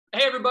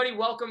Hey, everybody.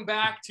 Welcome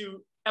back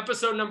to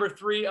episode number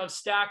 3 of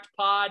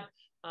StackedPod.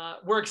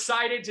 We're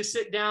excited to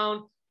sit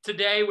down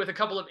today with a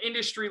couple of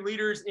industry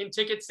leaders in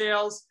ticket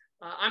sales.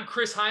 I'm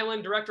Chris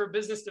Hyland, Director of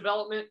Business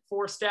Development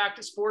for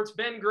Stacked Sports.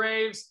 Ben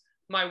Graves,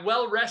 my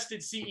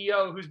well-rested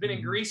CEO who's been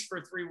in Greece for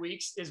 3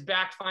 weeks, is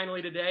back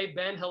finally today.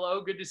 Ben,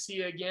 hello. Good to see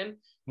you again.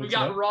 We've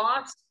got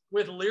Ross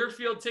with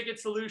LEARFIELD Ticket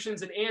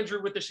Solutions and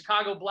Andrew with the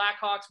Chicago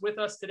Blackhawks with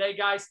us today.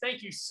 Guys,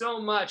 thank you so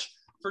much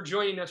for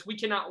joining us. We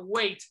cannot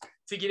wait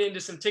to get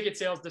into some ticket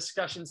sales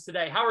discussions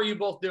today. How are you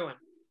both doing?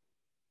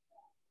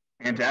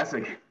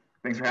 Fantastic.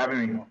 Thanks for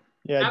having me.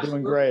 Yeah, Absolutely.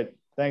 Doing great.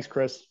 Thanks,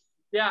 Chris.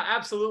 Yeah,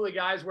 absolutely,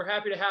 guys. We're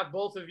happy to have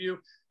both of you.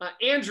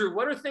 Andrew,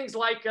 what are things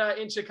like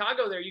in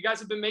Chicago there? You guys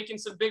have been making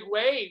some big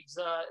waves.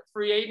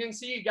 Free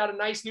agency, you got a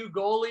nice new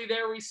goalie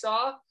there we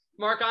saw.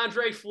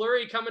 Marc-Andre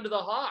Fleury coming to the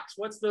Hawks.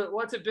 What's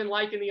it been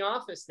like in the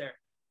office there?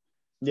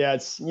 Yeah,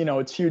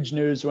 it's huge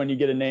news when you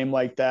get a name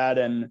like that,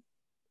 and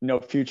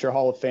future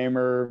Hall of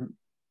Famer,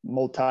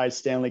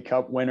 multi-Stanley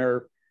Cup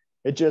winner.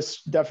 It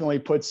just definitely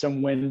puts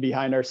some wind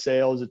behind our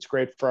sails. It's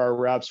great for our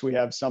reps. We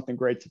have something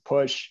great to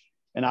push.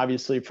 And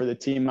obviously for the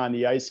team on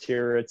the ice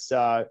here, it's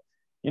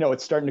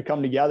starting to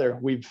come together.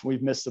 We've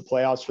missed the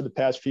playoffs for the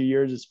past few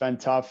years. It's been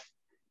tough,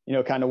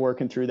 kind of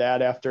working through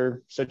that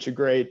after such a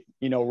great,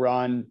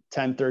 run,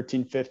 10,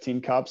 13,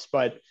 15 cups.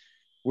 But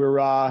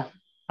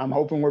I'm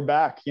hoping we're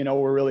back.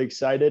 We're really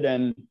excited,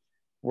 and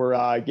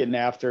we're getting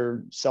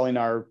after selling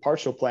our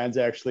partial plans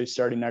actually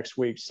starting next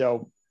week.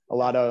 So a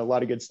lot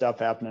of good stuff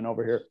happening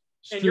over here.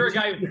 And you're a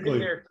guy who's been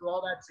there through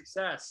all that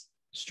success.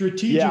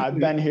 Strategically. Yeah, I've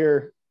been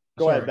here.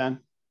 Go ahead, Ben.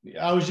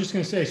 I was just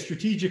going to say,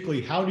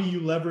 strategically, how do you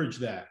leverage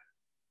that?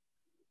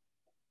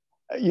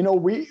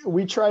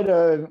 We try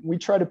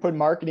to put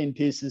marketing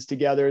pieces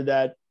together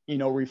that,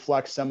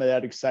 reflect some of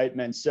that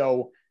excitement.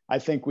 So I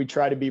think we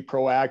try to be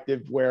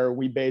proactive where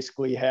we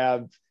basically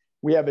have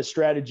a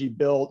strategy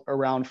built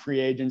around free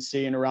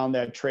agency and around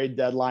that trade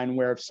deadline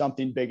where if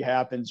something big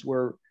happens,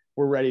 we're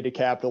ready to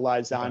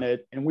capitalize on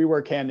it. And we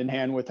work hand in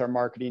hand with our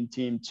marketing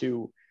team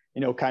to,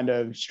 kind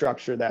of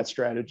structure that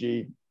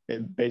strategy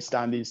based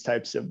on these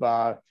types of,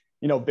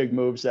 big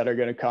moves that are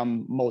going to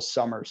come most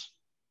summers.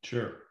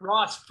 Sure.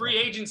 Ross, free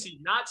agency,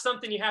 not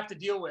something you have to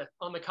deal with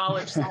on the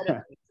college side of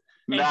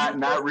things.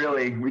 Not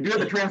really. We do have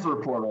the transfer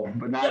portal,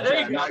 but not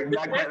quite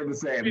the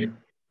same.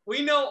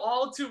 We know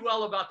all too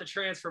well about the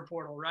transfer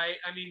portal, right?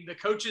 I mean, the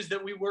coaches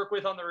that we work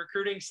with on the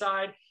recruiting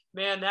side,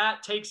 man,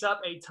 that takes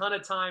up a ton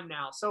of time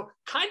now. So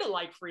kind of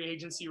like free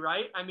agency,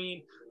 right? I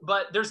mean,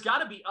 but there's got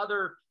to be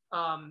other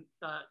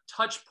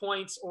touch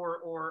points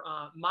or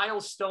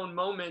milestone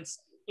moments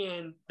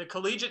in the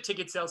collegiate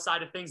ticket sales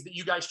side of things that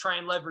you guys try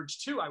and leverage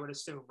too, I would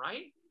assume,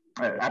 right?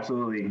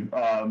 Absolutely.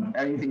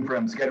 Anything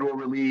from schedule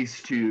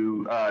release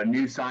to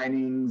new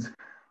signings.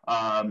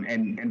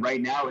 And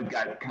right now we've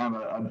got kind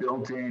of a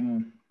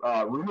built-in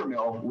rumor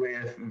mill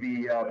with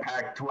the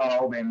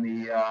Pac-12 and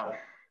the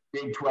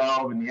Big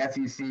 12 and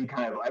the SEC.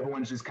 Kind of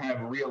everyone's just kind of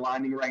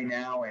realigning right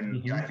now.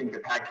 And I think the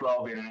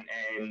Pac-12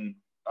 and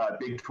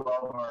Big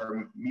 12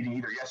 are meeting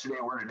either yesterday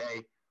or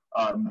today.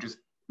 Just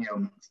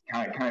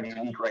kind of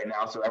unique right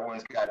now. So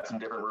everyone's got some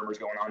different rumors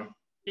going on.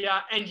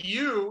 Yeah, and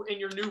you, in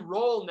your new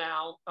role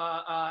now,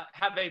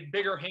 have a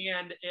bigger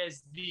hand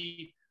as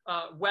the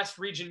West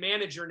Region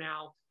Manager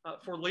now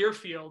for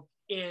Learfield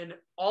in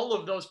all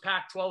of those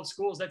Pac-12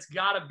 schools. That's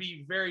got to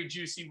be very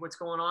juicy what's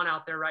going on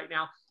out there right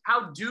now.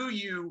 How do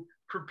you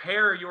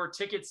prepare your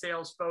ticket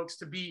sales folks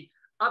to be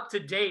up to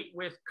date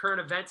with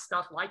current event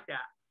stuff like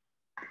that?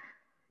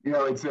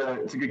 It's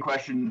a good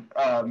question.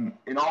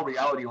 In all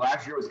reality,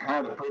 last year was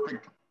kind of the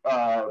perfect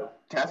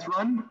test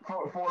run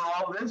for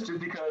all of this,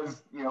 just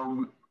because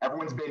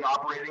everyone's been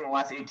operating the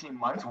last 18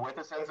 months with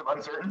a sense of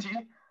uncertainty,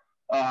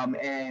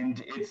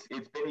 and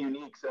it's been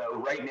unique. So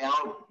right now,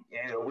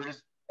 we're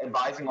just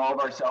advising all of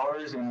our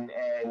sellers and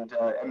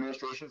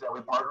administrations that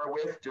we partner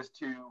with, just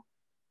to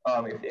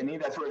if any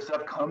of that sort of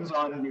stuff comes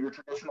on your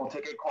traditional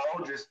ticket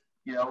call, just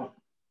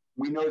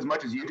we know as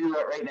much as you do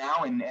right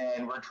now,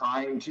 and we're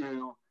trying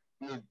to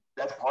be the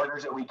best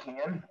partners that we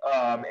can,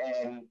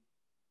 and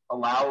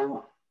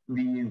allow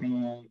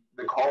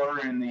the caller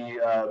and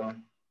the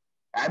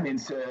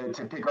admins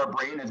to pick our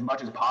brain as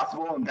much as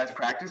possible and best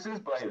practices,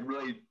 but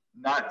really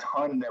not a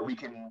ton that we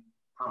can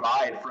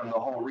provide from the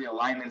whole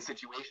realignment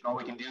situation. All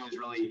we can do is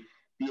really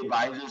be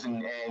advisors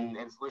and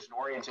solution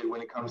oriented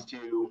when it comes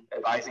to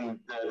advising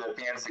the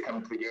fans to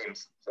come to the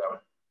games. So,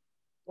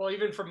 well,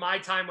 even from my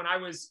time when I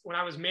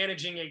was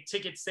managing a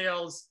ticket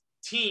sales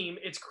team,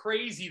 it's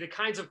crazy the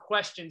kinds of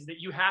questions that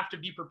you have to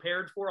be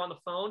prepared for on the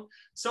phone.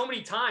 So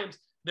many times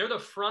they're the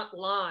front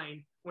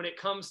line when it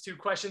comes to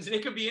questions. And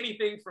it could be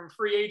anything from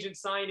free agent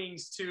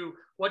signings to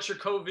what's your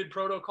COVID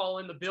protocol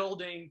in the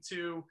building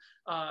to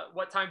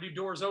what time do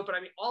doors open. I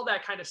mean, all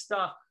that kind of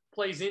stuff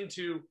plays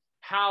into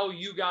how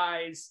you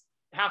guys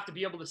have to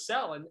be able to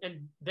sell.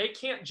 And they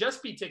can't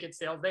just be ticket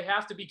sales. They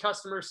have to be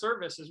customer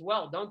service as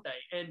well, don't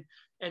they?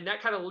 And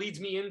that kind of leads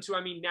me into,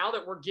 I mean, now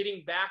that we're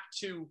getting back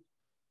to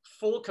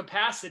full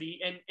capacity,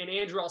 and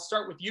Andrew, I'll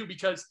start with you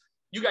because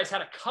you guys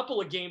had a couple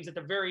of games at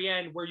the very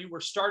end where you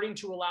were starting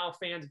to allow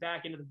fans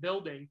back into the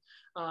building.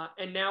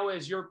 And now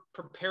as you're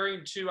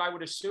preparing to, I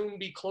would assume,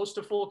 be close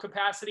to full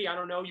capacity, I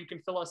don't know, you can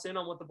fill us in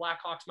on what the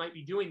Blackhawks might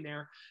be doing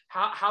there.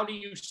 How do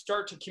you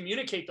start to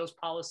communicate those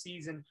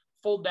policies and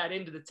fold that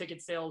into the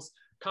ticket sales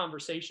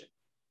conversation?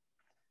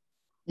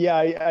 Yeah,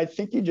 I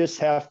think you just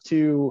have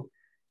to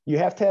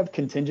have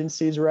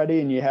contingencies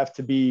ready, and you have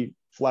to be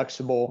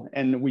flexible.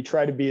 And we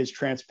try to be as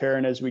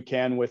transparent as we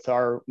can with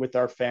our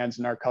fans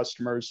and our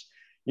customers.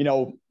 You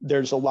know,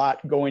 there's a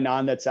lot going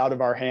on that's out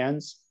of our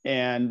hands.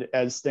 And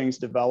as things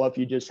develop,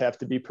 you just have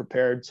to be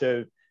prepared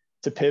to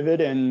pivot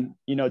and,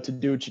 you know, to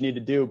do what you need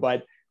to do.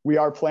 But we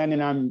are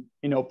planning on,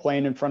 you know,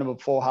 playing in front of a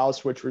full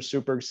house, which we're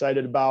super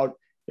excited about.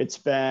 It's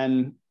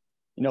been,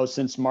 you know,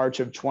 since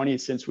March of 20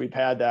 since we've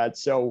had that.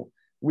 So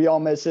we all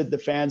miss it. The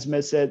fans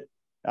miss it.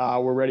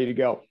 We're ready to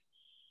go.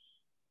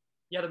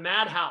 Yeah, the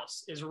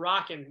Madhouse is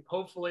rocking,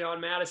 hopefully on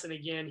Madison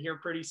again here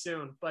pretty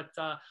soon. But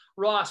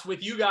Ross,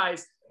 with you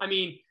guys, I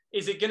mean,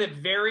 is it going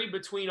to vary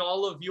between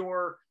all of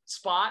your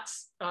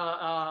spots,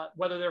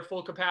 whether they're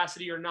full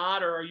capacity or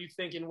not? Or are you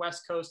thinking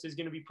West Coast is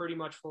going to be pretty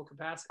much full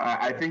capacity?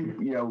 I think,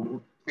 you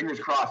know, fingers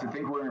crossed, I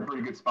think we're in a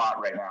pretty good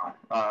spot right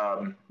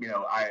now. You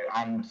know,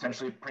 I'm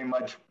essentially pretty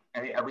much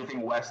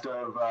everything west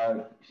of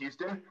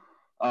Houston.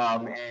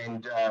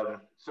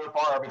 So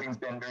far, everything's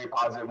been very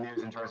positive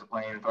news in terms of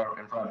playing in front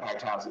of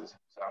packed houses.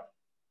 So,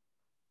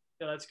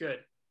 yeah, that's good.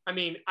 I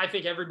mean, I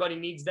think everybody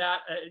needs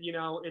that. You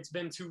know, it's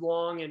been too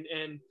long,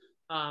 and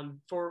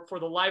for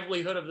the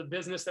livelihood of the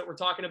business that we're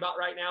talking about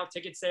right now,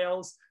 ticket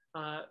sales,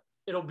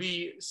 it'll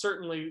be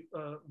certainly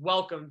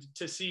welcomed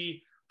to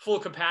see full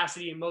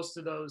capacity in most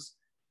of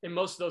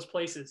those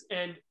places.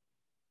 And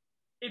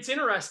it's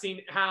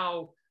interesting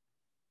how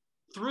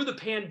through the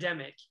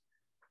pandemic,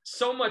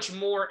 so much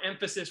more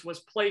emphasis was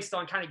placed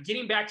on kind of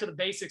getting back to the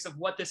basics of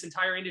what this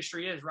entire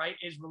industry is, right?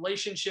 Is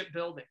relationship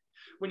building.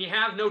 When you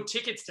have no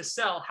tickets to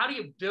sell, how do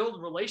you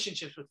build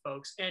relationships with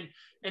folks?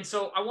 And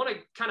so I want to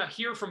kind of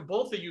hear from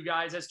both of you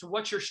guys as to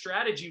what your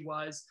strategy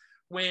was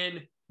when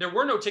there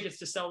were no tickets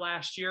to sell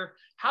last year.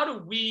 How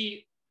do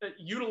we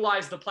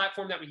utilize the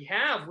platform that we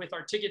have with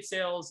our ticket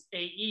sales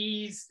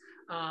AEs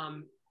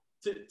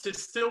to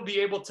still be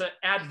able to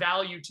add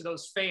value to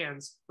those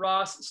fans?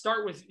 Ross,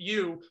 start with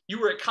you. You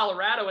were at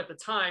Colorado at the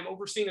time,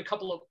 overseeing a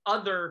couple of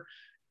other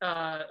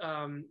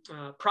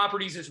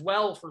properties as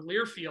well for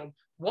Learfield.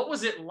 What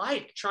was it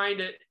like trying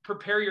to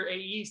prepare your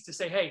AEs to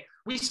say, hey,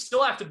 we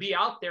still have to be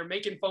out there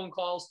making phone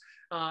calls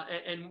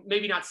and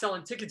maybe not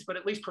selling tickets, but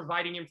at least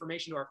providing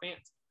information to our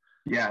fans?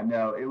 Yeah,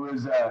 no, it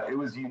was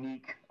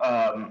unique.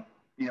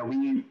 You know,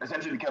 we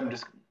essentially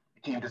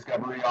became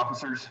discovery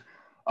officers.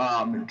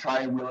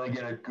 Try to really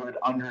get a good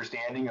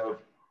understanding of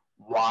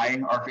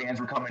why our fans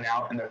were coming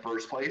out in the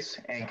first place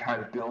and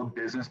kind of build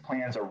business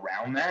plans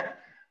around that.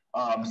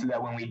 So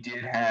that when we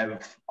did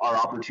have our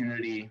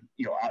opportunity,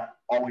 you know,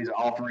 always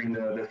offering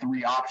the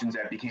three options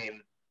that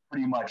became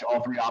pretty much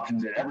all three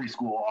options that every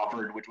school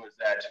offered, which was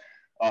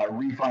that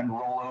refund,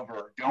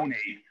 rollover,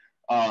 donate.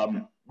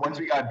 Once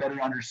we got a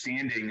better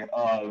understanding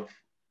of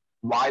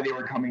why they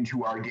were coming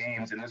to our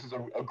games, and this is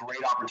a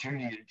great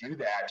opportunity to do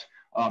that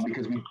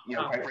because we, you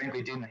know, quite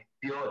frankly, didn't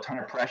feel a ton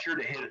of pressure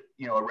to hit,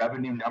 you know, a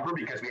revenue number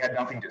because we had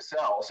nothing to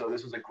sell. So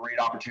this was a great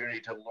opportunity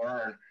to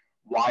learn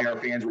why our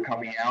fans were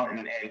coming out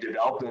and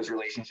develop those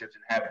relationships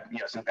and have, you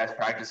know, some best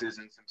practices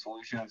and some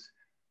solutions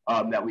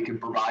that we could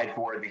provide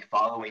for the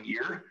following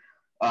year,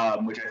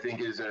 which I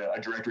think is a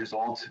direct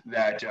result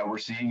that we're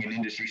seeing an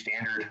industry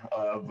standard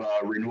of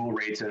renewal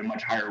rates at a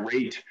much higher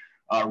rate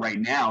right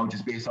now,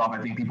 just based off, I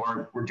think people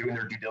were doing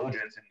their due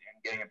diligence and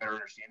getting a better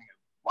understanding of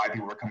why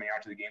people were coming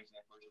out to the games in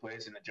the first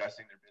place and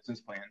adjusting their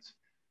business plans.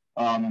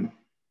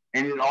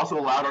 And it also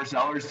allowed our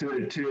sellers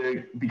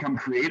to become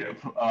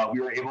creative. We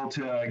were able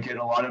to get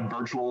a lot of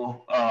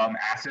virtual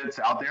assets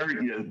out there.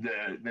 You know,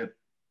 the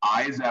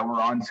eyes that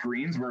were on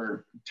screens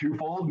were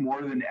twofold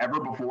more than ever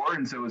before.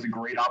 And so it was a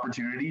great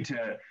opportunity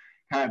to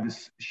kind of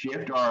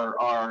shift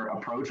our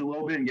approach a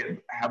little bit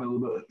and have a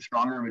little bit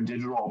stronger of a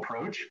digital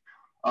approach.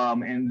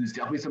 And there's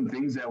definitely some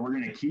things that we're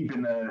going to keep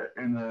in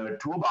the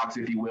toolbox,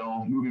 if you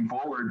will, moving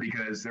forward,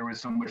 because there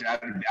was so much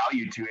added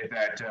value to it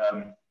that,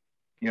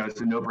 you know,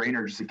 it's a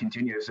no-brainer just to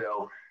continue.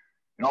 So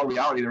in all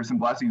reality, there were some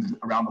blessings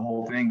around the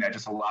whole thing that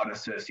just allowed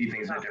us to see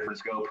things in a different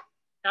scope.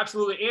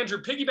 Absolutely. Andrew,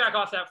 piggyback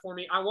off that for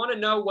me. I want to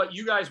know what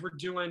you guys were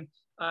doing,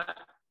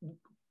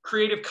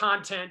 creative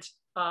content.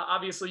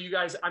 Obviously, you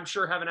guys, I'm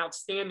sure, have an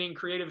outstanding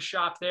creative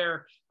shop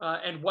there,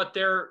 and what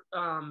their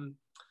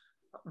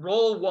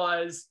role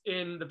was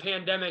in the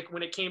pandemic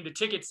when it came to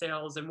ticket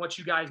sales and what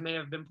you guys may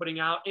have been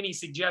putting out. Any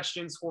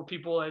suggestions for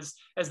people as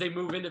they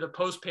move into the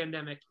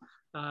post-pandemic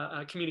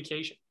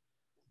communication?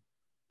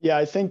 Yeah,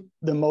 I think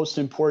the most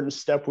important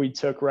step we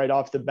took right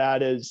off the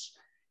bat is,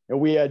 you know,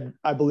 we had,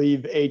 I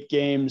believe, 8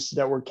 games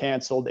that were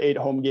canceled, 8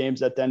 home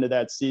games at the end of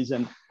that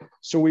season.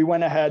 So we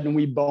went ahead and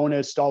we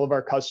bonused all of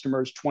our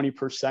customers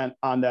 20%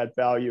 on that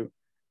value.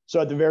 So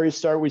at the very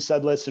start, we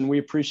said, listen, we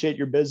appreciate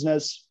your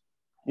business.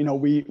 You know,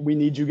 we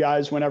need you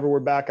guys whenever we're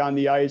back on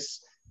the ice.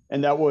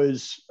 And that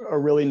was a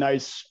really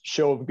nice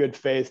show of good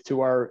faith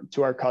to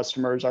our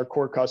customers, our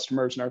core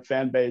customers and our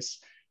fan base.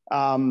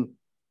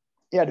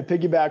 Yeah, to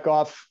piggyback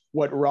off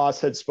what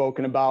Ross had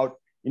spoken about,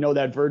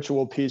 that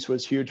virtual piece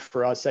was huge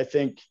for us. I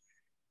think,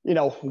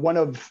 one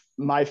of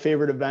my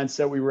favorite events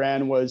that we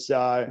ran was,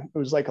 it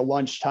was like a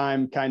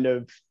lunchtime kind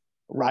of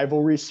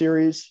rivalry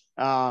series.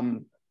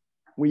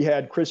 We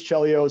had Chris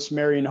Chelios,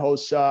 Marian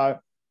Hossa,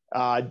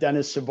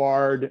 Dennis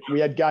Savard. We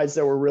had guys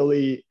that were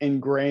really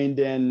ingrained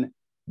in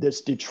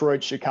this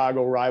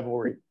Detroit-Chicago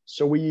rivalry.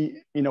 So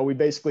we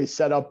basically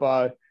set up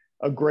a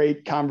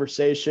great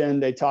conversation.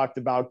 They talked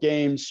about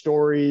games,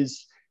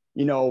 stories,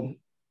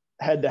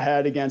 head to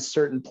head against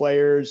certain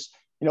players,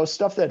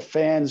 stuff that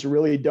fans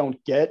really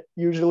don't get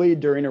usually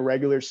during a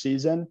regular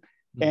season.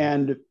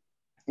 And,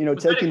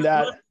 taking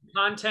that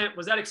content,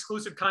 was that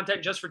exclusive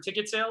content just for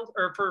ticket sales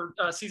or for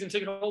season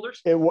ticket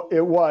holders? It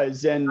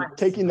was. And nice.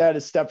 Taking that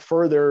a step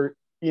further,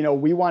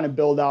 we want to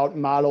build out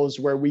models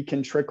where we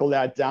can trickle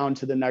that down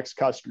to the next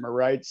customer,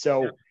 right?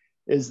 So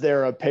is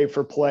there a pay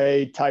for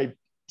play type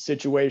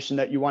situation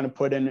that you want to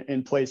put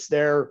in place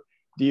there?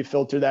 Do you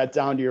filter that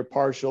down to your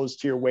partials,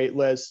 to your wait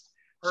list?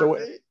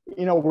 Perfect.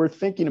 So, we're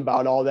thinking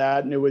about all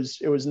that. And it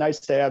was nice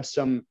to have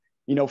some,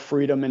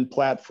 freedom and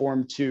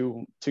platform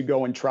to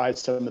go and try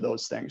some of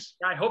those things.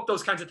 I hope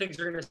those kinds of things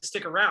are going to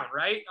stick around,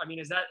 right? I mean,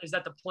 is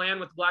that the plan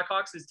with the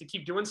Blackhawks, is to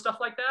keep doing stuff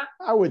like that?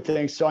 I would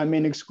think so. I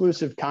mean,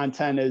 exclusive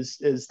content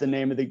is the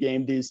name of the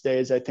game these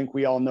days. I think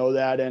we all know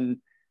that. And,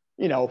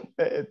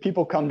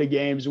 people come to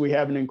games. We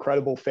have an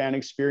incredible fan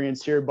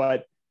experience here,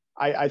 but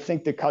I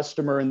think the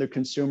customer and the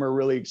consumer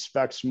really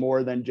expects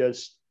more than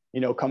just,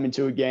 coming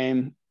to a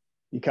game.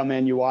 You come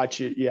in, you watch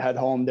it, you head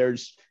home.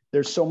 There's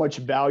so much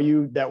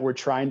value that we're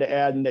trying to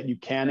add and that you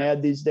can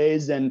add these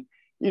days. And,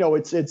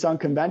 it's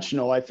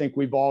unconventional. I think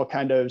we've all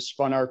kind of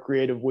spun our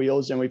creative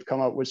wheels and we've come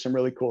up with some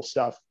really cool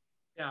stuff.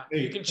 Yeah.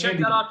 You can check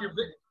that off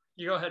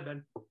you go ahead,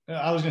 Ben.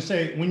 I was going to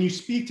say, when you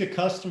speak to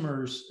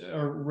customers,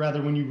 or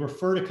rather when you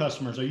refer to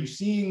customers, are you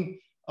seeing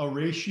a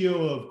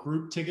ratio of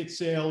group ticket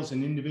sales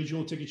and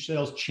individual ticket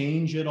sales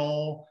change at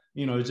all?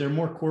 Is there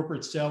more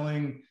corporate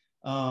selling?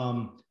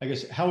 I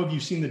guess, how have you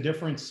seen the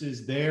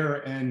differences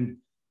there? And,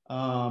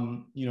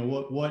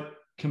 what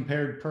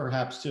compared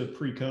perhaps to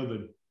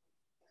pre-COVID?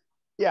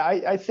 Yeah,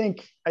 I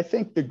think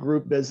the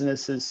group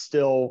business is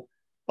still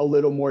a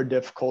little more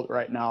difficult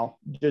right now,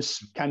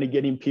 just kind of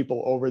getting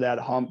people over that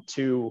hump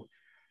to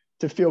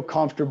feel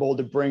comfortable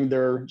to bring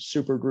their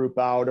super group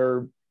out.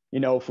 Or,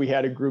 if we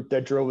had a group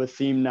that drove a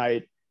theme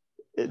night,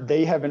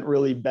 they haven't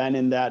really been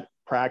in that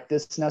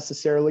practice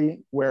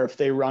necessarily, where if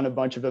they run a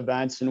bunch of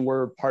events and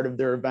we're part of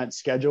their event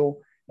schedule,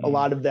 a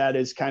lot of that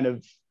is kind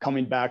of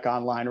coming back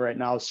online right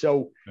now.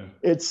 So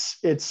it's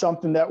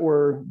something that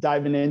we're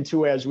diving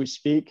into as we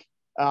speak.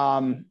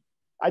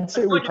 I'd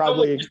say we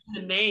probably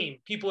the name.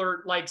 People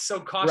are like so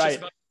cautious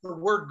about the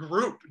word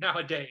group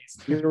nowadays.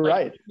 You're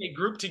right. A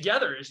group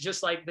together is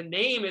just like the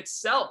name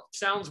itself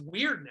sounds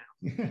weird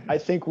now. I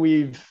think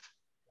we've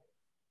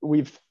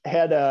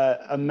had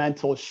a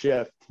mental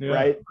shift,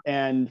 right?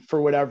 And for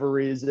whatever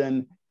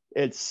reason,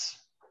 it's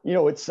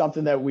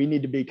something that we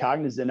need to be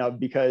cognizant of,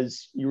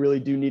 because you really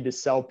do need to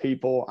sell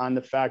people on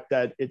the fact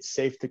that it's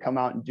safe to come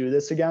out and do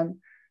this again.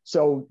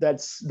 So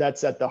that's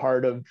at the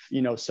heart of,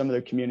 some of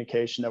the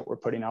communication that we're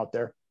putting out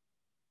there.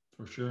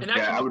 For sure.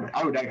 Yeah,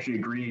 I would actually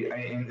agree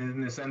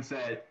in the sense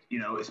that,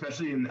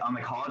 especially on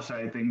the college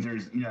side of things,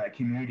 there's, a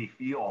community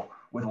feel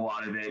with a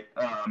lot of it.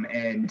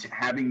 And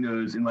having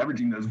those and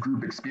leveraging those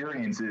group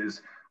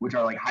experiences, which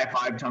are like high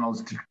five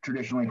tunnels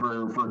traditionally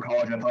for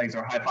college athletics,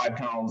 or high five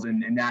tunnels and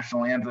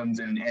national anthems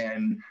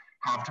and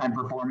halftime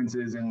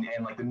performances and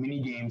like the mini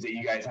games that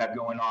you guys have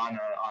going on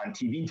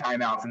TV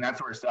timeouts and that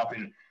sort of stuff.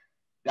 And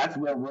that's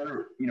where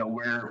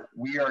where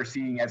we are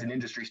seeing as an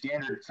industry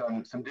standard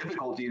some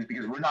difficulties,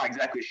 because we're not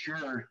exactly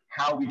sure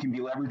how we can be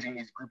leveraging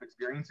these group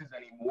experiences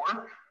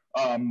anymore,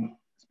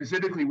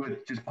 specifically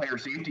with just player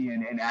safety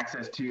and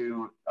access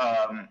to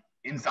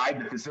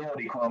inside the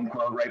facility, quote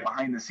unquote, right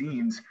behind the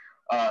scenes.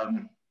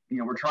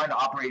 We're trying to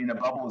operate in a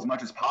bubble as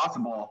much as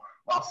possible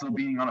while still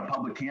being on a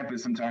public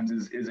campus sometimes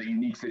is a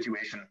unique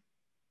situation.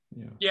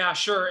 Yeah,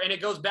 sure. And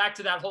it goes back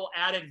to that whole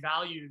added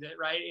value that,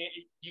 right?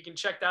 You can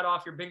check that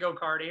off your bingo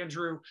card.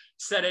 Andrew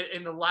said it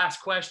in the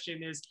last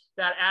question, is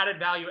that added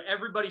value.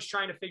 Everybody's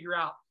trying to figure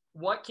out,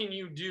 what can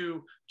you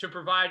do to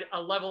provide a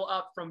level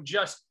up from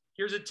just,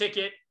 here's a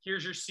ticket,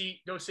 here's your seat,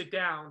 go sit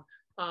down.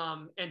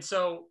 And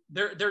so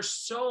there's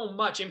so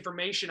much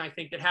information, I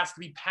think, that has to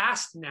be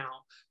passed now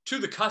to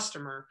the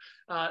customer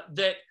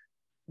that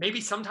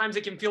maybe sometimes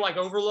it can feel like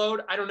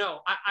overload. I don't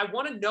know. I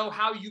want to know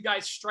how you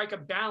guys strike a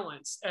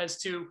balance as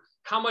to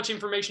how much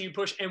information you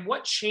push and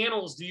what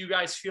channels do you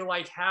guys feel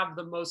like have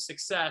the most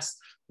success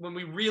when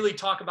we really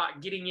talk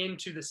about getting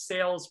into the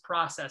sales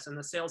process and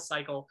the sales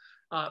cycle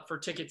for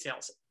ticket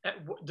sales.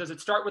 Does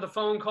it start with a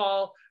phone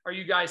call? Are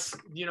you guys,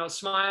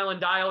 smile and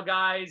dial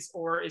guys,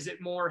 or is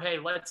it more, hey,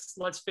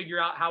 let's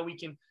figure out how we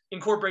can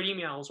incorporate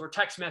emails or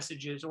text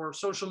messages or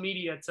social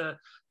media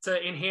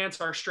to enhance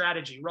our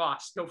strategy?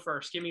 Ross, go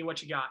first. Give me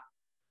what you got.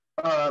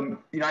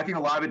 I think a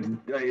lot of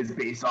it is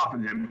based off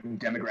of the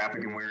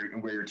demographic and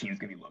where your team's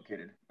going to be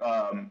located.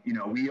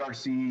 We are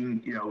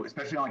seeing,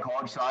 especially on the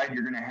college side,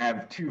 you're going to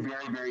have two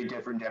very, very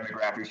different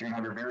demographics. You're going to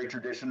have your very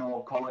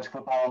traditional college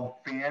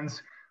football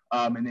fans,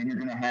 and then you're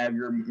going to have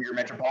your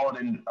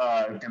metropolitan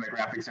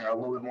demographics that are a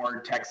little bit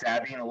more tech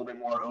savvy and a little bit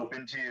more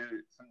open to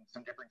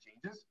some different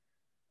changes.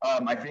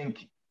 I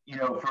think,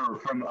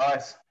 from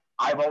us,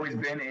 I've always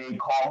been a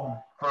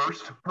call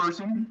first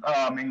person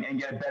and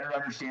get a better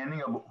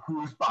understanding of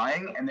who's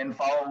buying, and then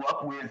follow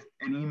up with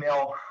an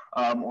email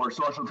or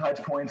social touch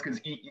points.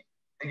 Because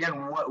again,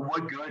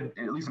 what good,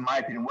 at least in my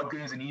opinion, what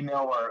good is an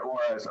email or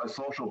a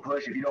social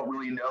push if you don't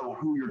really know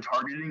who you're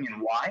targeting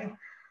and why?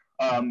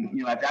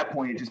 At that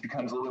point, it just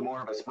becomes a little bit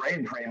more of a spray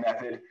and pray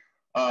method.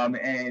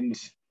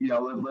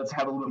 Let's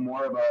have a little bit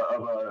more of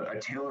a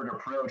tailored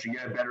approach and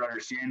get a better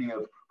understanding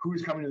of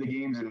who's coming to the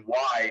games and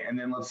why, and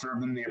then let's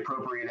serve them the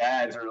appropriate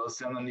ads or let's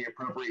send them the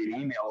appropriate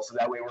emails. So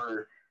that way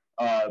we're,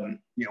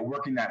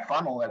 working that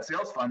funnel, that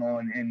sales funnel,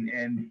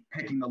 and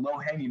picking the low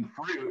hanging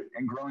fruit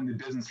and growing the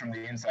business from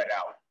the inside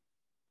out.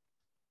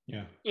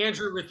 Yeah.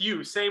 Andrew, with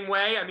you, same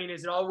way. I mean,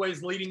 is it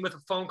always leading with a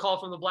phone call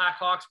from the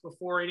Blackhawks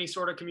before any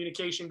sort of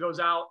communication goes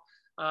out?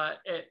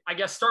 I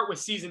guess start with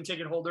season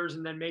ticket holders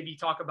and then maybe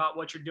talk about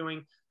what you're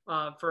doing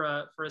for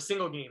a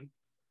single game.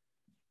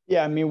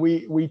 Yeah, I mean,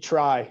 we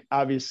try.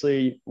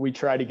 Obviously, we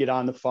try to get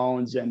on the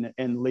phones and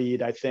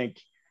lead. I think,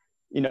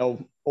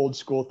 old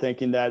school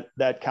thinking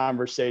that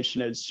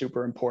conversation is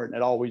super important.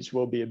 It always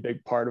will be a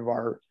big part of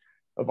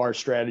our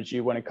strategy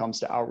when it comes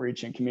to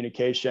outreach and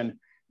communication.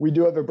 We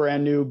do have a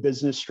brand new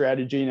business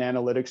strategy and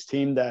analytics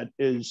team that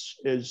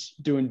is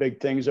doing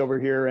big things over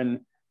here and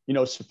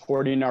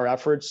supporting our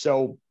efforts.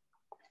 So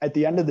at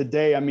the end of the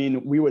day, I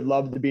mean, we would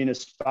love to be in a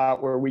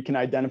spot where we can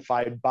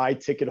identify by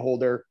ticket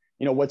holder,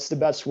 what's the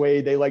best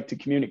way they like to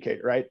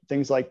communicate, right?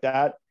 Things like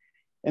that.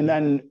 And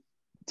then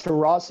to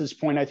Ross's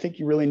point, I think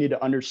you really need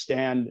to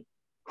understand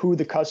who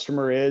the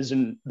customer is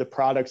and the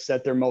products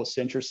that they're most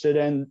interested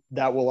in.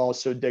 That will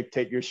also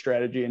dictate your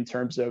strategy in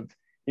terms of,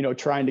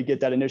 trying to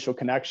get that initial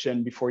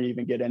connection before you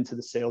even get into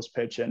the sales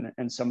pitch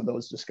and some of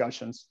those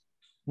discussions.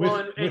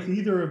 With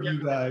either of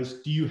you guys,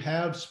 do you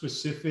have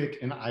specific,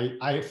 and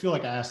I feel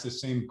like I ask the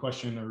same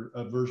question or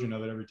a version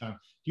of it every time.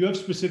 Do you have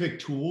specific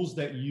tools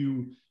that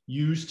you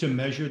use to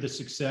measure the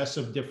success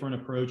of different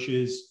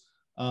approaches,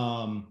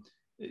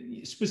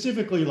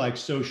 specifically like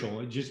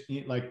social? Just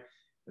like,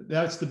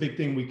 that's the big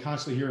thing we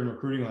constantly hear in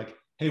recruiting, like,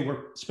 hey,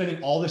 we're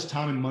spending all this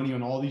time and money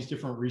on all these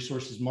different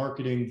resources,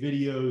 marketing,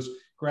 videos,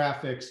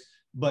 graphics,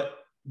 but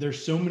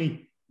there's so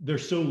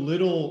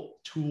little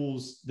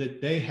tools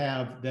that they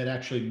have that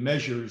actually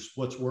measures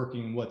what's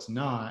working and what's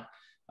not.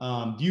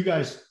 Do you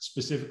guys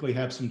specifically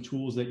have some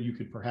tools that you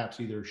could perhaps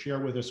either share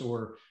with us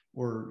or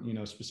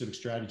specific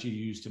strategy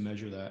you use to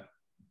measure that?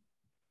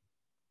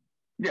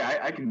 Yeah,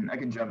 I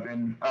can jump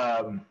in.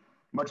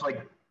 Much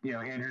like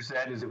Andrew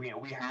said, is that we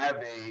have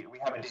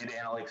a data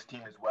analytics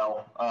team as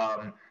well.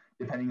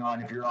 Depending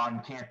on if you're on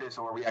campus,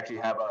 or we actually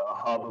have a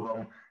hub of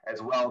them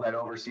as well that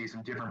oversees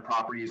some different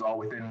properties all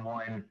within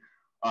one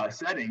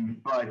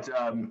setting. But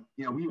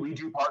we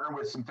do partner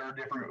with some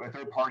third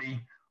party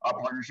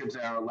partnerships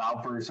that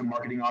allow for some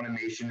marketing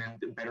automation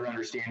and better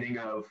understanding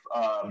of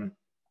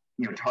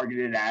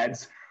targeted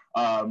ads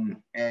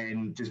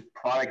and just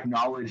product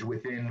knowledge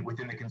within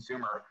the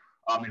consumer,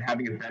 and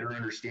having a better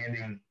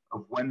understanding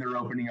of when they're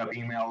opening up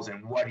emails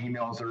and what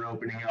emails they're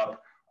opening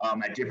up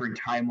at different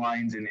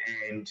timelines, and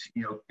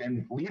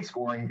then lead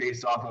scoring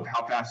based off of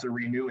how fast they're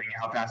renewing,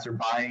 how fast they're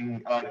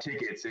buying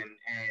tickets,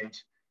 and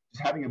just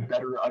having a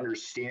better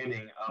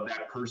understanding of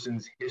that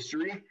person's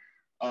history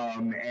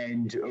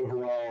and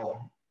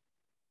overall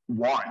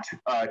want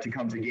to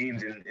come to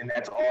games. And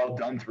that's all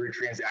done through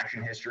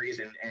transaction histories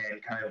and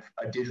kind of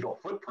a digital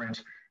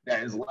footprint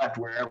that is left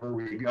wherever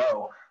we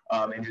go,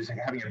 and just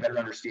having a better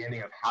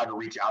understanding of how to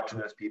reach out to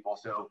those people.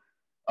 So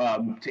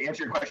to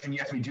answer your question,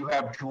 yes, we do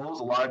have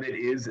tools. A lot of it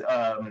is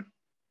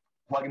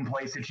plug and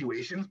play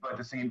situations, but at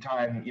the same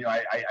time,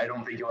 I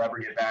don't think you'll ever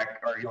get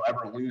back, or you'll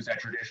ever lose that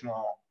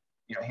traditional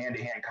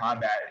hand-to-hand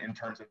combat in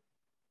terms of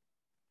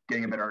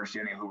getting a better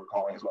understanding of who we're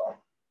calling as well.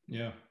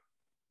 Yeah,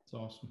 that's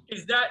awesome.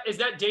 Is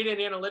that data and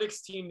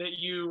analytics team that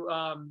you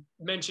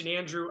mentioned,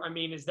 Andrew? I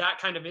mean, is that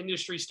kind of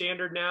industry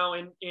standard now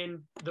in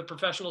the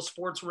professional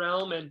sports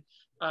realm? And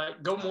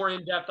go more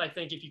in depth, I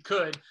think, if you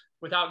could,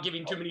 without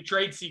giving too many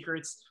trade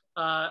secrets,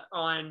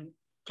 on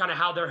kind of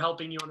how they're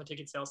helping you on the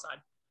ticket sales side.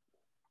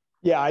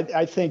 Yeah,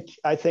 I think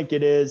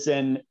it is.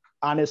 And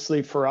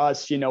honestly, for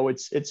us,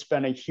 it's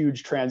been a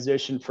huge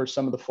transition for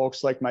some of the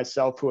folks like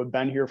myself who have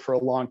been here for a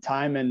long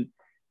time. And,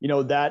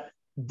 that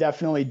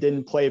definitely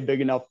didn't play a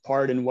big enough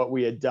part in what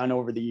we had done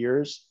over the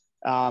years.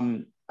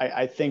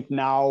 I think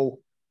now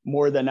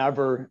more than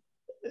ever,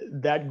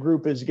 that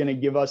group is going to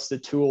give us the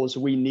tools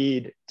we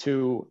need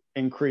to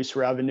increase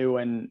revenue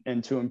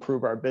and to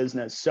improve our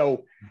business.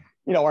 So,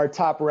 our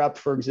top rep,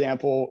 for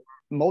example,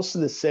 most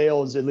of the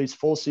sales, at least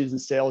full season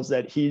sales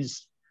that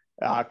he's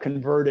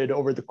converted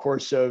over the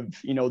course of,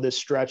 this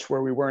stretch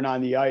where we weren't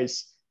on the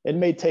ice, it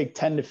may take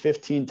 10 to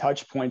 15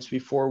 touch points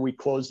before we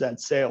close that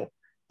sale.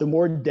 The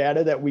more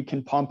data that we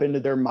can pump into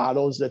their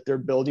models that they're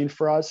building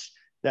for us,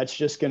 that's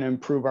just going to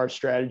improve our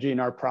strategy and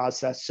our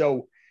process.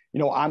 So,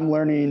 I'm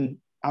learning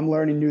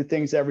new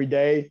things every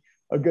day.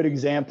 A good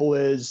example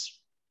is,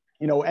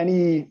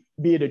 be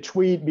it a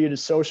tweet, be it a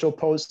social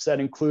post that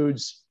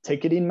includes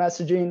ticketing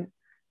messaging,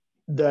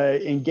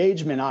 the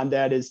engagement on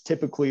that is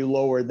typically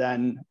lower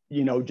than,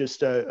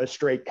 just a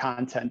straight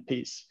content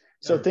piece.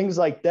 So things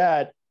like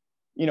that,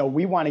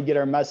 we want to get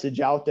our message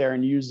out there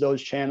and use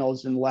those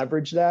channels and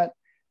leverage that.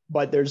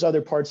 But there's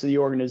other parts of the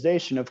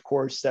organization, of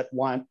course, that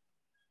want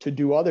to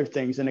do other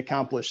things and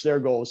accomplish their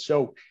goals.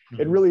 So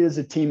it really is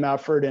a team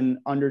effort and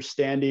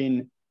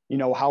understanding,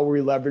 how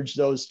we leverage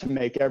those to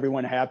make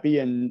everyone happy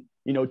and,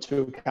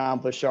 to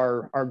accomplish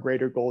our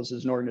greater goals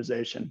as an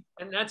organization.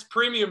 And that's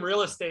premium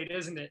real estate,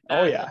 isn't it?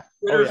 Oh yeah.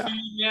 Twitter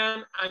feed,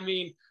 man. I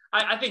mean,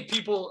 I think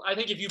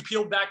if you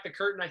peel back the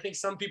curtain, I think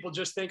some people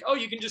just think, oh,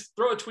 you can just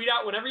throw a tweet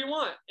out whenever you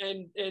want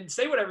and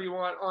say whatever you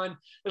want on,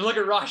 and look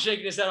at Ross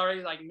shaking his head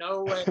already like,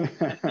 no way.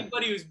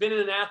 Anybody who's been in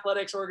an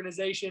athletics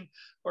organization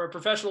or a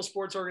professional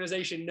sports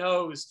organization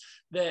knows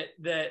that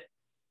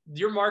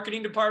your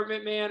marketing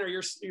department, man, or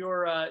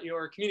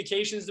your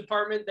communications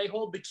department, they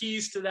hold the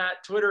keys to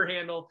that Twitter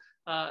handle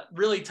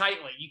really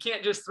tightly. You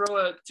can't just throw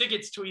a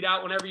tickets tweet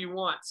out whenever you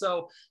want.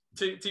 So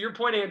to your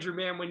point, Andrew,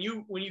 man, when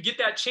you get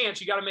that chance,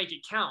 you got to make it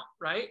count,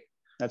 right?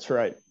 That's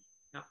right.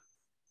 Yeah.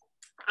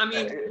 I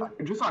mean,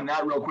 just on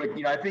that real quick,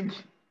 I think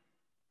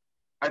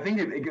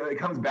it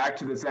comes back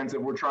to the sense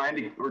that we're trying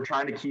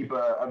to keep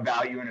a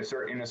value in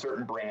a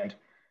certain brand.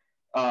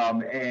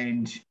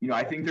 And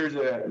I think there's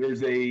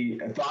a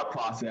thought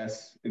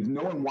process. If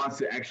no one wants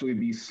to actually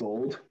be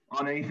sold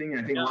on anything, and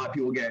I think a lot of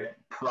people get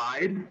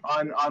pride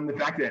on the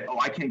fact that,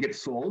 I can't get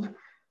sold.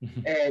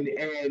 and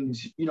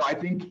I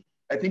think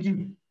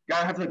you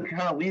gotta have to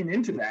kind of lean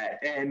into that,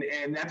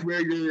 and that's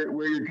where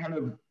you're kind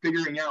of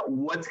figuring out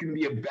what's going to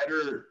be a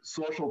better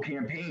social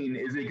campaign.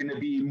 Is it going to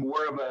be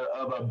more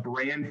of a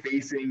brand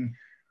facing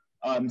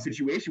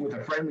situation with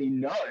a friendly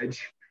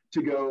nudge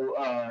to go,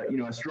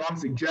 a strong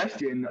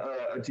suggestion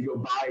to go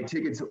buy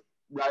tickets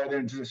rather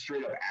than just a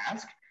straight up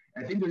ask?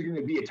 I think there's going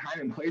to be a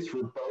time and place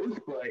for both,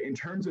 but in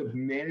terms of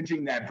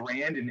managing that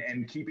brand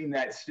and keeping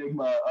that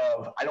stigma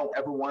of I don't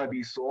ever want to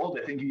be sold,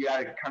 I think you got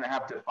to kind of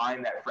have to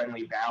find that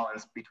friendly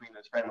balance between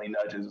those friendly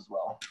nudges as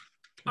well.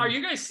 Are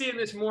you guys seeing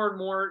this more and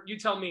more? You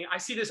tell me. I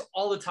see this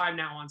all the time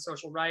now on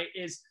social, right?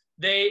 It's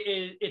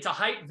a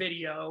hype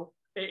video.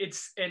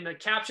 And the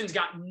captions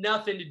got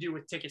nothing to do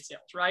with ticket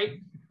sales, right?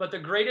 But the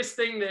greatest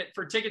thing that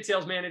for ticket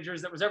sales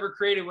managers that was ever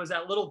created was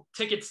that little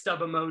ticket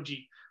stub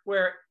emoji,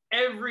 where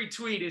every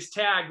tweet is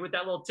tagged with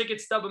that little ticket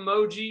stub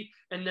emoji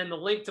and then the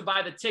link to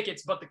buy the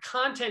tickets. But the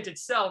content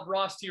itself,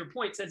 Ross, to your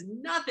point, says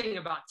nothing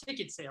about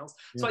ticket sales.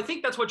 Yeah. So I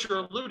think that's what you're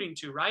alluding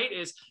to, right?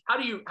 Is how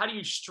do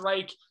you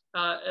strike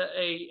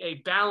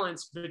a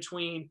balance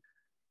between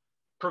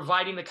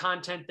providing the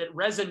content that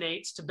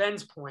resonates, to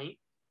Ben's point,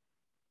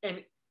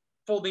 and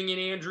folding in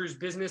Andrew's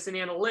business and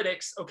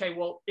analytics. Okay,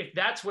 well, if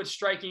that's what's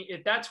striking,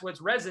 if that's what's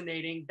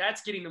resonating,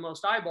 that's getting the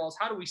most eyeballs.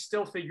 How do we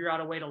still figure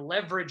out a way to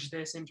leverage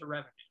this into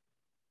revenue?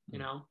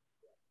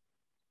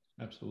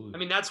 Absolutely. I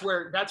mean, that's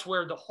where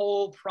the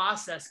whole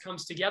process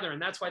comes together,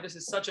 and that's why this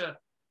is such a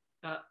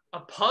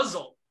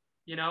puzzle,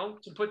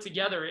 to put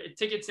together.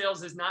 Ticket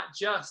sales is not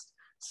just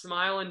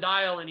smile and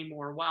dial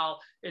anymore. While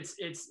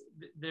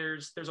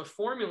there's a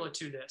formula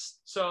to this.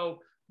 So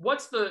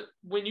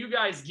when you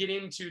guys get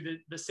into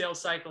the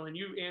sales cycle, and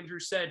you, Andrew,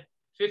 said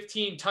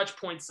 15 touch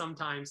points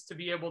sometimes to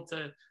be able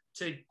to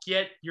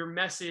get your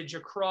message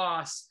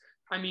across.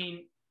 I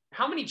mean,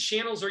 how many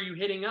channels are you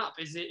hitting up?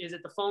 Is it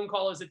the phone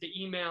call? Is it the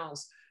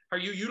emails? Are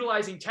you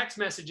utilizing text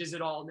messages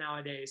at all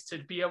nowadays to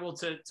be able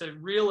to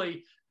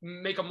really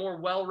make a more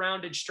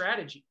well-rounded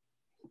strategy?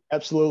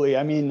 Absolutely.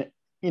 I mean,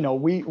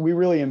 we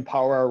really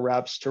empower our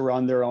reps to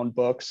run their own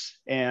books.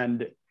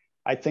 And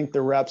I think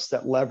the reps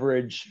that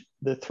leverage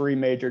the three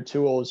major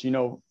tools,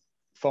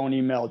 phone,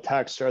 email,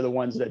 text, are the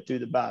ones that do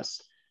the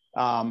best.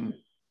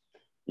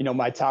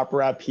 My top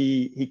rep,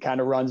 he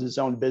kind of runs his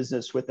own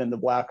business within the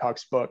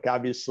Blackhawks book.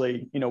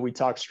 Obviously, we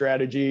talk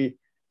strategy.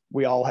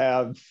 We all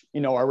have,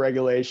 our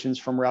regulations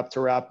from rep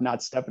to rep,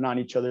 not stepping on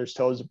each other's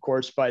toes, of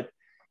course. But,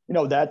 I'm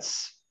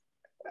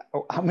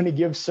going to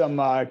give some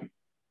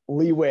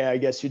leeway, I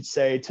guess you'd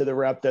say, to the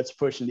rep that's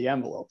pushing the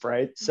envelope,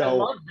 right? So I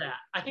love that.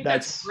 I think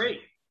that's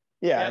great.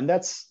 Yeah. And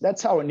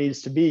that's how it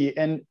needs to be.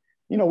 And,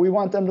 we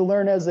want them to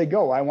learn as they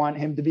go. I want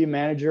him to be a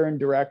manager and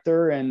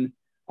director, and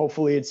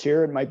hopefully it's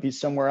here. It might be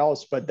somewhere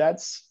else, but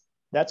that's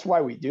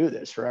why we do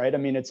this, right? I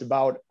mean, it's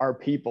about our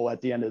people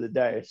at the end of the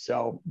day.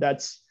 So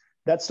that's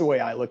the way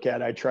I look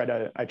at it. I try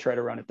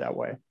to run it that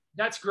way.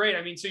 That's great.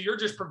 I mean, so you're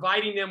just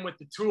providing them with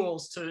the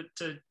tools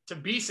to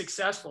be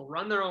successful,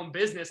 run their own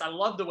business. I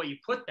love the way you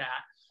put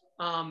that.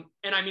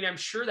 And I mean, I'm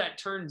sure that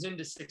turns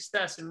into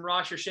success. And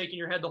Ross, you're shaking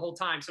your head the whole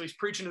time. So he's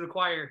preaching to the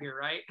choir here,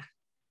 right?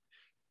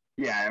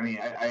 Yeah. I mean,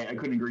 I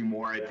couldn't agree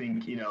more. I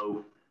think,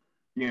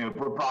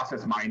 we're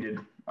process minded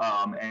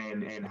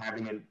and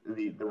having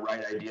the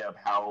right idea of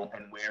how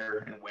and where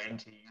and when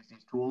to use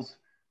these tools.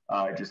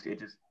 It just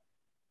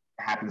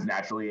happens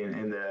naturally,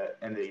 and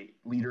the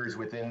leaders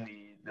within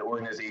the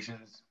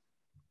organizations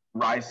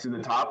rise to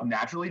the top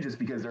naturally, just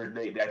because I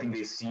think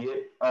they see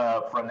it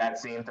from that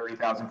same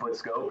 30,000 foot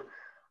scope.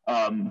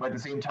 But at the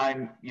same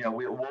time,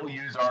 we'll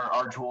use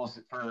our tools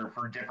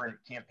for different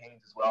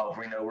campaigns as well. If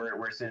we know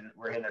we're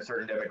hitting a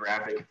certain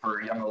demographic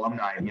for young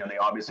alumni, they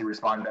obviously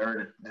respond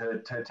better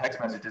to text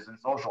messages and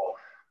social.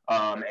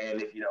 And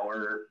if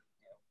we're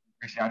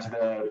reaching out to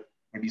the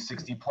maybe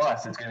 60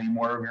 plus, it's going to be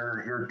more of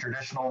your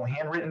traditional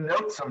handwritten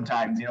notes.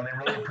 Sometimes they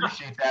really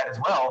appreciate that as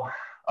well.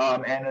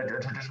 And a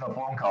traditional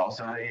phone call.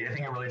 So I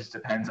think it really just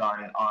depends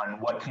on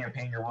what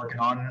campaign you're working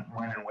on,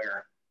 when and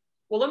where.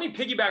 Well, let me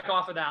piggyback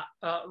off of that,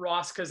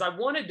 Ross, because I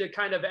wanted to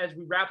kind of, as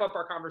we wrap up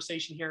our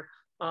conversation here,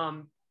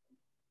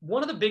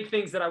 one of the big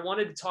things that I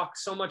wanted to talk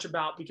so much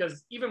about,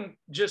 because even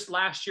just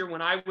last year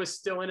when I was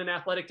still in an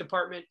athletic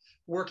department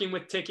working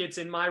with tickets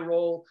in my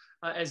role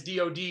as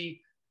DOD,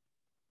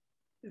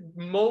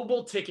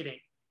 mobile ticketing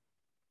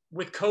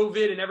with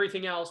COVID and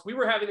everything else, we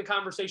were having the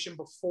conversation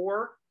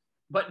before,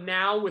 but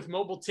now with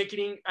mobile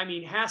ticketing, I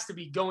mean, has to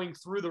be going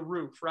through the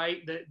roof, right?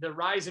 The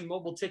rise in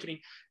mobile ticketing.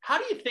 How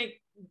do you think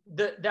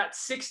that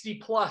 60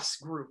 plus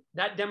group,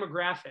 that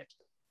demographic,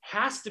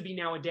 has to be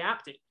now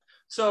adapting?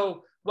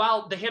 So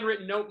while the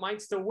handwritten note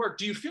might still work,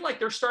 do you feel like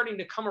they're starting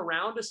to come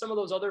around to some of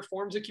those other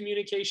forms of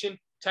communication,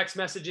 text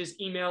messages,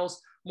 emails,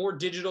 more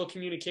digital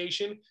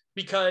communication,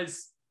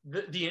 because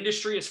the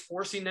industry is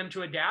forcing them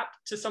to adapt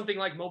to something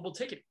like mobile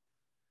ticketing?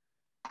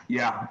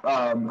 Yeah,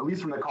 at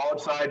least from the college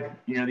side,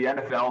 the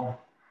NFL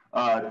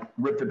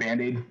ripped the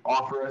Band-Aid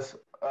off for us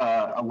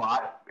a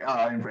lot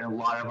in a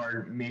lot of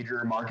our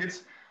major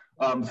markets.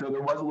 So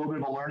there was a little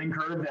bit of a learning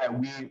curve that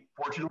we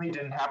fortunately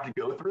didn't have to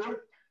go through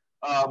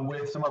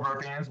with some of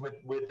our fans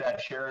with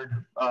that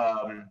shared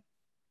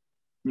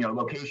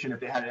location if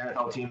they had an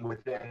NFL team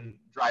within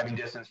driving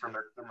distance from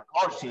their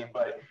college team.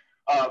 But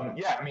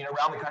yeah, I mean,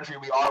 around the country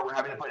we're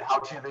having to put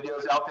how-to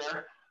videos out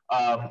there.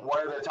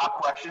 One of the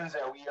top questions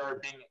that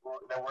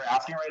we're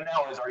asking right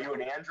now is, are you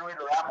an Android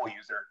or Apple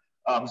user?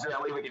 So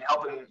that way we can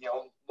help them,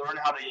 learn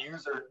how to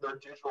use their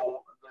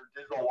digital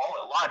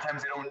wallet. A lot of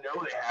times they don't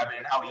know they have it,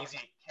 and how easy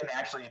it can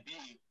actually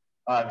be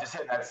just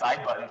hitting that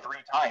side button 3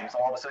 times.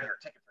 All of a sudden your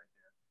ticket's right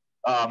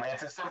there. And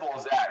it's as simple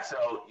as that.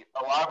 So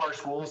a lot of our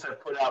schools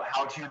have put out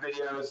how-to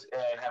videos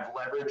and have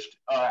leveraged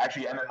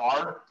actually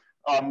MMR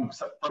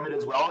from it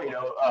as well.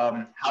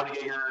 How to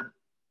get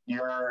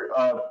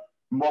your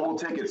mobile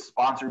tickets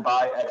sponsored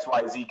by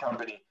XYZ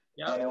company.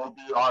 Yep. And it will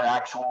be our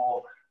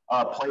actual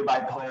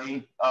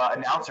play-by-play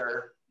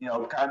announcer,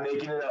 kind of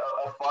making it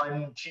a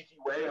fun, cheeky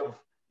way of,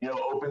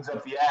 opens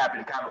up the app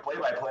and kind of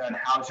play-by-play on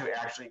how to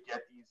actually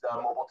get these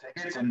mobile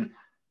tickets. And,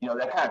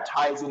 that kind of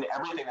ties into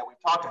everything that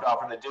we've talked about,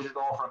 from the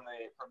digital, from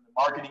the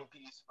marketing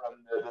piece, from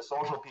the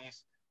social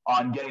piece,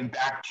 on getting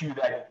back to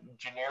that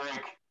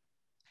generic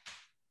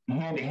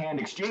hand-to-hand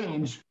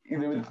exchange.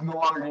 It's no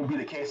longer going to be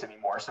the case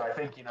anymore. So I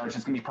think, it's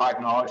just going to be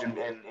product knowledge and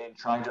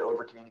trying to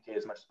over-communicate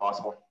as much as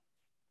possible.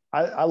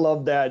 I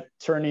love that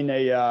turning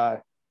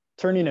a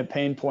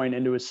pain point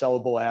into a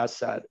sellable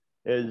asset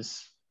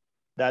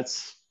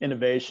that's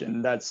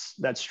innovation. That's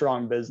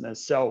strong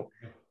business. So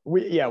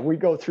we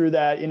go through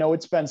that.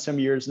 It's been some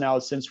years now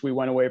since we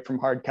went away from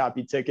hard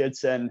copy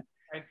tickets, and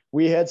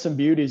we had some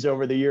beauties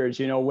over the years.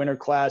 Winter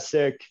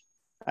Classic.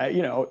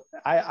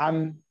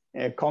 I'm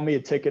call me a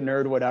ticket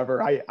nerd,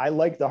 whatever. I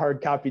like the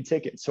hard copy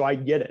ticket, so I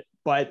get it.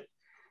 But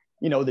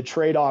the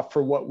trade-off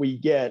for what we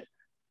get,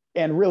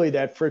 and really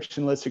that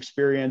frictionless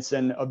experience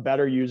and a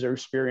better user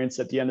experience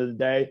at the end of the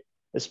day,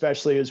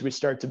 especially as we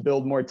start to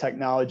build more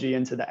technology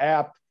into the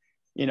app,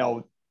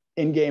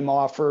 in-game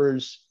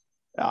offers,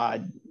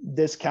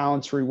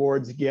 discounts,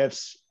 rewards,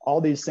 gifts,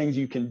 all these things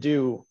you can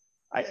do.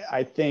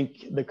 I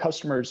think the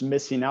customer is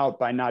missing out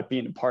by not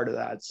being a part of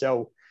that.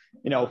 So,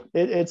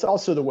 it's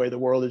also the way the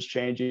world is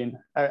changing.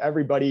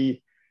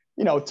 Everybody,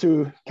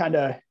 to kind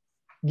of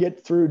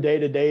get through day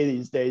to day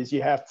these days,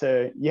 you have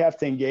to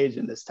engage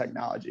in this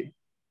technology.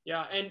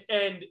 Yeah.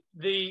 And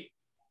the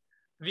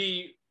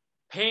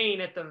pain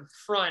at the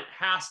front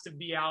has to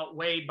be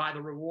outweighed by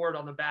the reward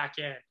on the back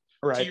end.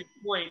 Right. To your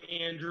point,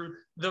 Andrew,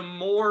 the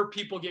more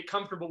people get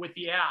comfortable with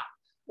the app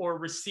or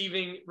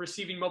receiving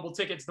mobile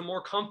tickets, the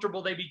more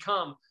comfortable they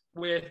become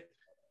with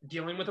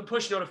dealing with a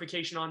push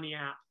notification on the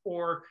app,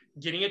 or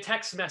getting a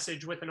text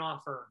message with an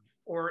offer,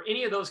 or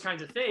any of those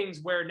kinds of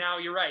things, where now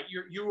you're right.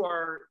 You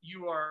are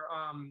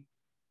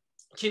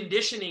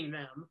conditioning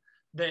them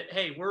that,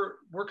 hey,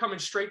 we're coming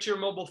straight to your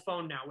mobile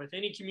phone now. With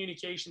any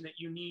communication that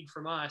you need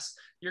from us,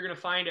 you're going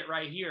to find it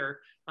right here.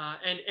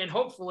 And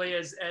hopefully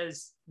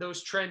as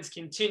those trends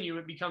continue,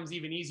 it becomes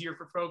even easier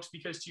for folks,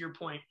 because to your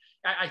point,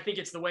 I think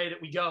it's the way that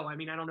we go. I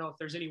mean, I don't know if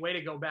there's any way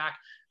to go back.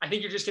 I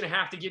think you're just going to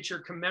have to get your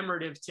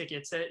commemorative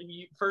tickets at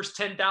first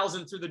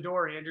 10,000 through the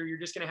door, Andrew. You're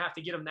just going to have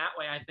to get them that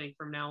way, I think,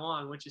 from now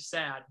on, which is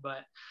sad.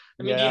 But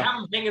I mean, do you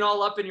have them hanging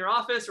all up in your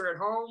office or at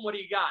home? What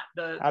do you got?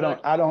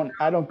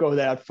 I don't go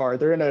that far.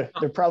 They're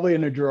probably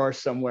in a drawer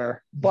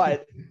somewhere,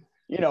 but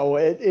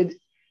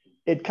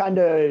it kind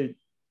of,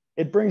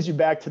 it brings you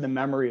back to the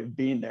memory of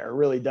being there. It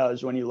really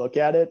does when you look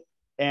at it.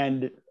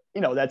 And,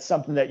 that's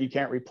something that you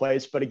can't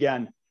replace. But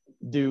again,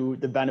 do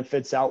the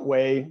benefits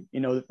outweigh,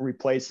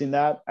 replacing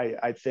that?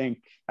 I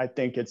think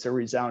it's a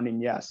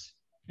resounding yes.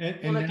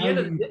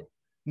 And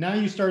now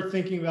you start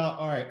thinking about,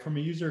 all right, from a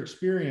user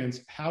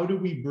experience, how do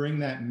we bring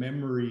that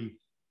memory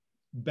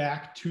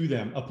back to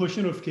them? A push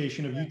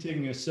notification of you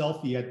taking a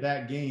selfie at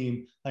that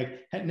game.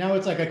 Like now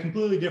it's like a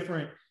completely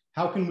different,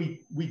 how can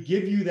we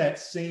give you that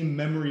same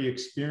memory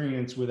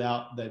experience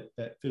without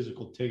that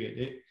physical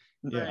ticket?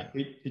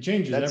 It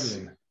changes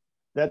everything.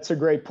 That's a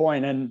great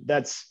point. And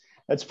that's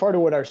part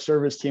of what our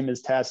service team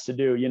is tasked to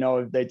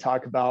do. They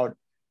talk about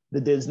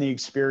the Disney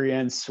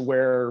experience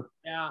where,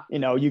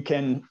 you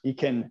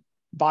can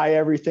buy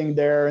everything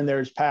there and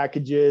there's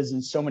packages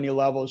and so many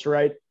levels,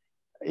 right?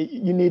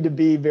 You need to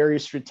be very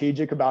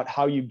strategic about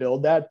how you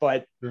build that,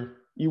 but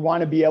you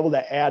want to be able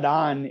to add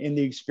on in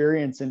the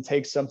experience and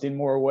take something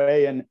more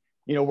away. And,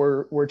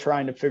 we're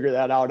trying to figure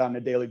that out on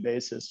a daily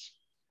basis.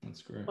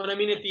 That's great. But I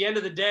mean, at the end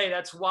of the day,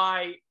 that's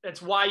why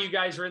you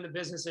guys are in the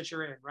business that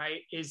you're in,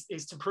 right? Is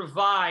to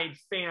provide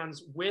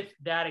fans with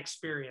that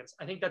experience.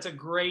 I think that's a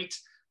great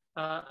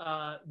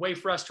way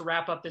for us to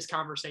wrap up this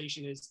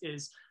conversation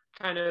is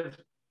kind of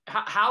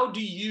how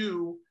do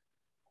you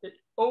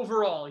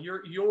overall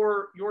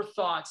your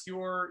thoughts,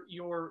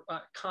 your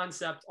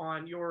concept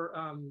on your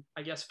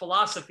I guess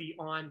philosophy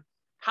on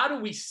how do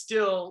we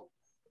still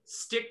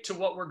stick to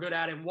what we're good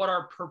at and what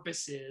our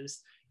purpose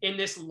is in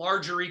this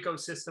larger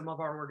ecosystem of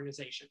our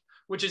organization,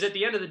 which is at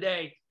the end of the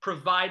day,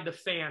 provide the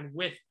fan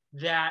with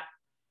that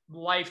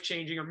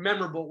life-changing or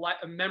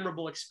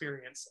memorable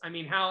experience. I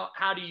mean, how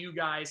do you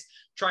guys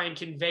try and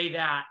convey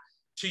that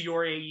to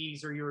your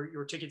AEs or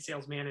your ticket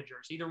sales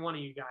managers? Either one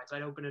of you guys,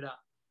 I'd open it up.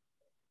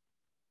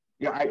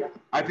 Yeah,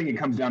 I think it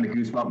comes down to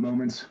goosebump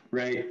moments,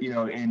 right?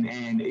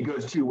 And it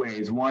goes two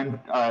ways. One,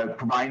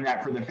 providing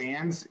that for the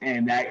fans,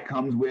 and that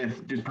comes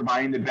with just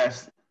providing the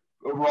best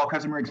overall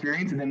customer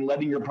experience, and then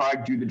letting your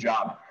product do the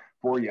job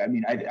for you. I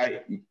mean,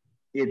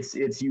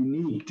 it's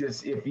unique.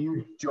 Just if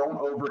you don't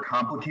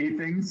overcomplicate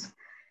things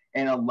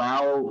and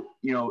allow,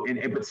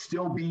 but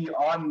still be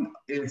on.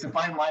 It's a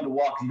fine line to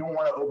walk. You don't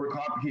want to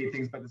overcomplicate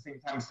things, but at the same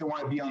time, still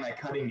want to be on that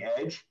cutting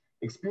edge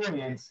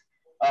experience,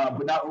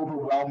 but not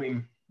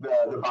overwhelming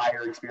the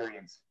buyer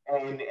experience.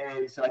 And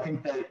so I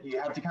think that you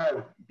have to kind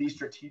of be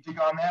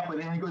strategic on that, but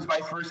then it goes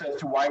vice versa as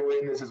to why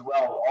we're in this as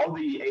well. All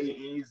the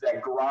AEs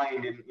that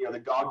grind and, the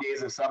dog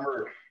days of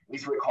summer, at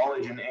least for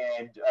college, and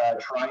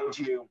trying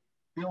to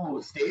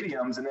fill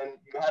stadiums. And then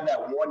you have that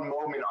one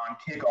moment on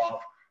kickoff,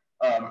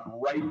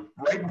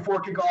 right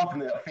before kickoff,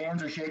 and the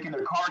fans are shaking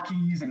their car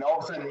keys, and all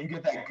of a sudden you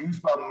get that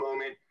goosebump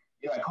moment.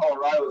 At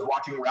Colorado, I was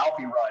watching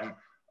Ralphie run.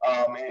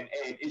 And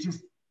it's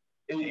just,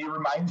 it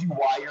reminds you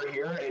why you're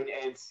here,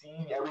 and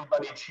seeing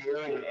everybody cheer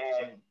and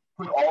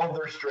put all of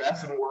their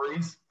stress and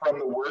worries from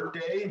the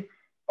workday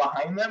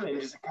behind them,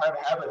 and just kind of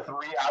have a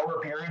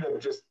 3-hour period of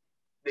just,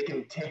 they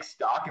can take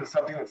stock in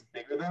something that's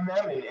bigger than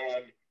them,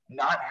 and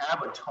not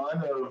have a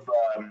ton of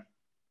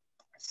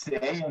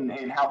say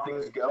in how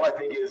things go. I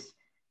think is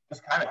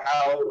just kind of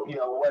how,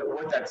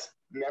 what that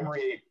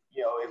memory,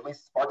 at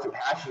least sparks a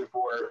passion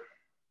for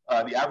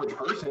the average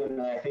person.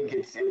 And I think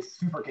it's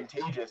super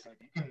contagious. And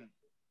if you can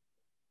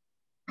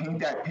paint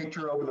that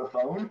picture over the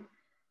phone,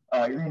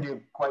 you're going to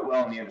do quite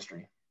well in the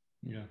industry.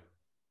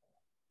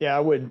 Yeah,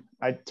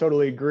 I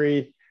totally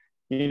agree.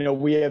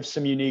 We have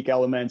some unique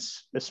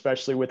elements,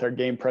 especially with our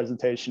game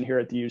presentation here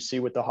at the UC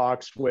with the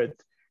Hawks, with,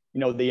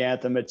 the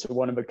anthem. It's a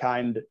one of a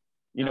kind,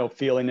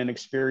 feeling and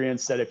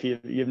experience that if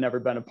you've never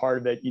been a part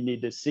of it, you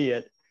need to see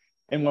it.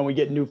 And when we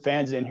get new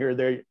fans in here,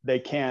 they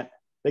can't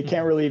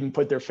really even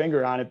put their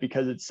finger on it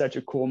because it's such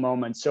a cool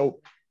moment. So,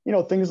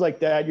 things like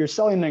that, you're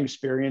selling an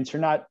experience.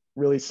 You're not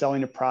really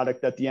selling a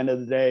product at the end of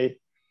the day.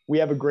 We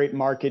have a great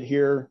market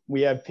here.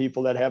 We have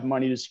people that have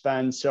money to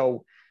spend.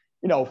 So,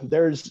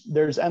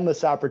 there's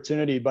endless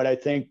opportunity, but I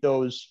think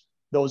those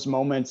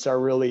moments are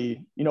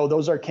really,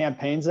 those are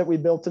campaigns that we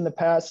built in the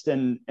past,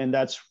 and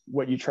that's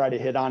what you try to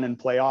hit on and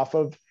play off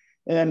of.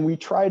 And then we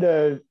try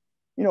to,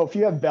 if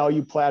you have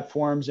value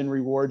platforms and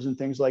rewards and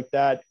things like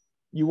that,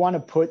 you want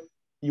to put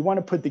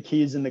the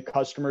keys in the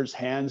customer's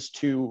hands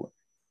to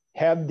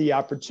have the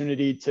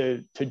opportunity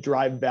to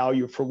drive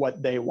value for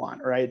what they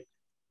want, right?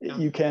 Yeah.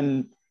 You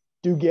can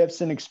do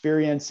gifts and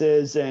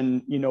experiences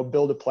and,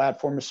 build a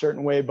platform a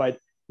certain way, but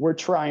we're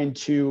trying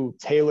to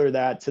tailor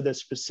that to the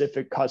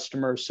specific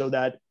customer so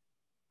that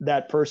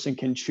that person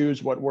can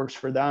choose what works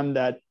for them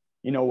that,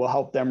 will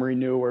help them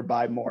renew or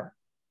buy more.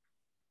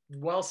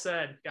 Well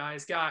said,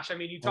 guys. Gosh, I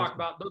mean, you talk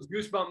about those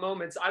goosebump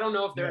moments. I don't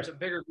know if there's a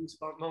bigger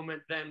goosebump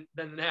moment than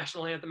the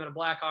national anthem at a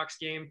Blackhawks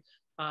game.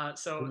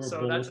 So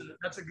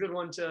that's a good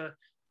one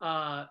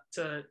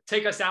to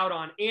take us out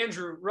on.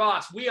 Andrew,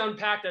 Ross, we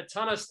unpacked a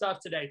ton of stuff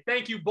today.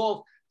 Thank you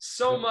both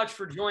so much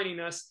for joining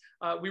us.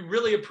 We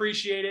really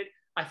appreciate it.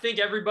 I think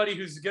everybody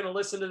who's going to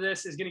listen to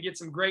this is going to get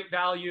some great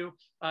value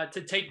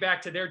to take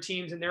back to their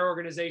teams and their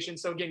organization.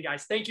 So again,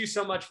 guys, thank you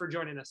so much for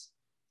joining us.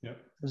 Yep.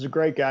 Those are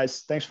great,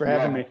 guys. Thanks for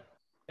having me.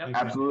 Yep.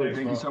 Absolutely.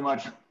 Thank you so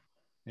much.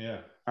 Yeah.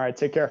 All right.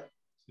 Take care.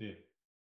 See you.